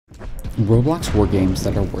Roblox War Games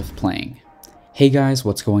that are worth playing. Hey guys,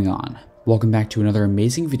 what's going on? Welcome back to another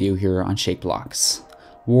amazing video here on ShapeBlocks.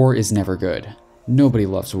 War is never good. Nobody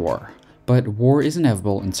loves war. But war is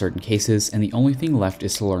inevitable in certain cases, and the only thing left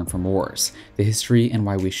is to learn from wars, the history and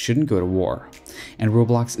why we shouldn't go to war. And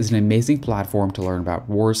Roblox is an amazing platform to learn about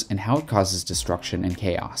wars and how it causes destruction and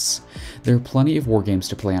chaos. There are plenty of war games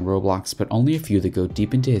to play on Roblox, but only a few that go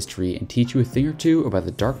deep into history and teach you a thing or two about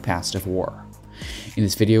the dark past of war. In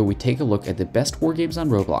this video, we take a look at the best war games on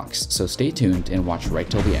Roblox, so stay tuned and watch right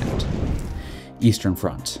till the end. Eastern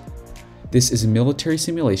Front. This is a military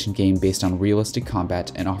simulation game based on realistic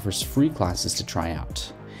combat and offers free classes to try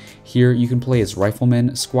out. Here you can play as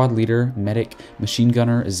Rifleman, Squad Leader, Medic, Machine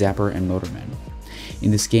Gunner, Zapper, and Motorman. In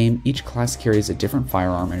this game, each class carries a different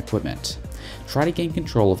firearm and equipment. Try to gain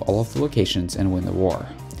control of all of the locations and win the war.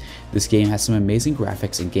 This game has some amazing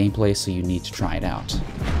graphics and gameplay, so you need to try it out.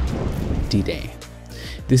 D-Day.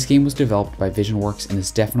 This game was developed by VisionWorks and is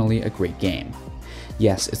definitely a great game.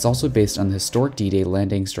 Yes, it's also based on the historic D-Day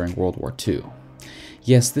landings during World War II.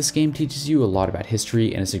 Yes, this game teaches you a lot about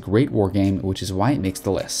history and is a great war game, which is why it makes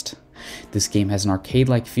the list. This game has an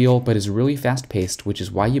arcade-like feel, but is really fast-paced, which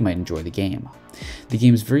is why you might enjoy the game. The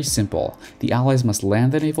game is very simple. The allies must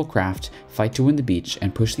land the naval craft, fight to win the beach,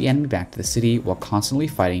 and push the enemy back to the city while constantly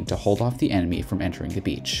fighting to hold off the enemy from entering the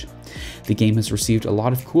beach. The game has received a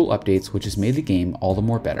lot of cool updates, which has made the game all the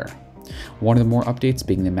more better. One of the more updates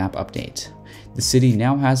being the map update. The city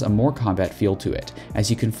now has a more combat feel to it, as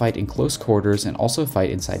you can fight in close quarters and also fight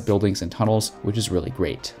inside buildings and tunnels, which is really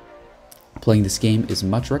great. Playing this game is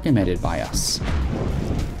much recommended by us.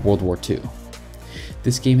 World War II.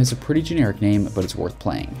 This game has a pretty generic name, but it's worth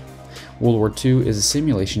playing. World War II is a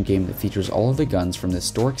simulation game that features all of the guns from the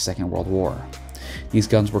historic Second World War. These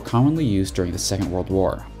guns were commonly used during the Second World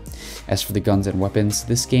War. As for the guns and weapons,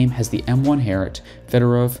 this game has the M1 Harriet,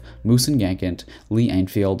 Fedorov, Mosin Nagant, Lee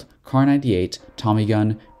Enfield, Kar 98, Tommy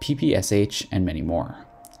Gun, PPSH, and many more.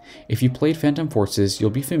 If you played Phantom Forces, you'll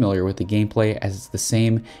be familiar with the gameplay as it's the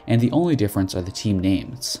same, and the only difference are the team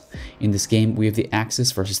names. In this game, we have the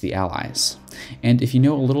Axis versus the Allies. And if you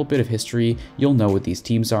know a little bit of history, you'll know what these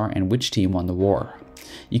teams are and which team won the war.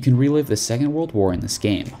 You can relive the Second World War in this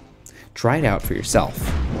game. Try it out for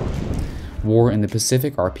yourself. War in the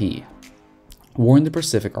Pacific RP. War in the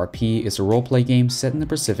Pacific RP is a roleplay game set in the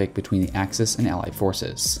Pacific between the Axis and Allied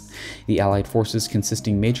forces. The Allied forces,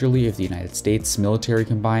 consisting majorly of the United States military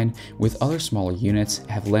combined with other smaller units,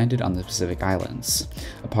 have landed on the Pacific Islands.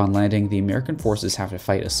 Upon landing, the American forces have to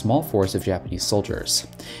fight a small force of Japanese soldiers.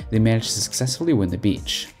 They manage to successfully win the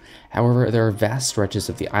beach. However, there are vast stretches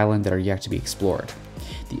of the island that are yet to be explored.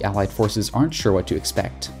 The Allied forces aren't sure what to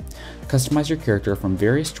expect. Customize your character from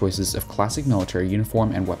various choices of classic military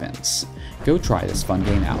uniform and weapons. Go try this fun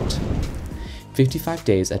game out. 55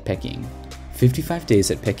 Days at Peking. 55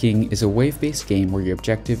 Days at Peking is a wave-based game where your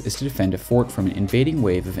objective is to defend a fort from an invading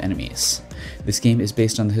wave of enemies. This game is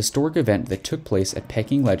based on the historic event that took place at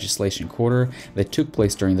Peking Legislation Quarter that took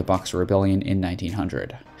place during the Boxer Rebellion in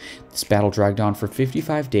 1900. This battle dragged on for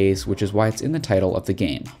 55 days, which is why it's in the title of the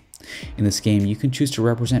game. In this game, you can choose to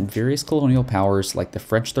represent various colonial powers like the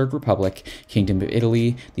French Third Republic, Kingdom of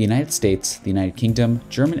Italy, the United States, the United Kingdom,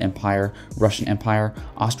 German Empire, Russian Empire,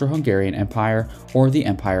 Austro-Hungarian Empire, or the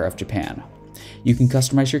Empire of Japan. You can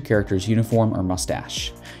customize your character's uniform or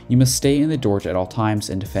mustache. You must stay in the door at all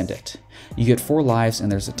times and defend it. You get 4 lives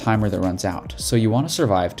and there's a timer that runs out, so you want to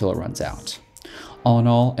survive till it runs out. All in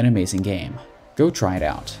all, an amazing game. Go try it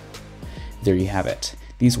out. There you have it.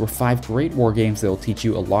 These were 5 great war games that will teach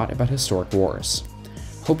you a lot about historic wars.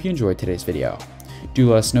 Hope you enjoyed today's video.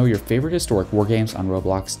 Do let us know your favorite historic war games on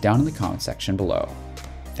Roblox down in the comment section below.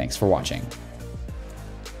 Thanks for watching.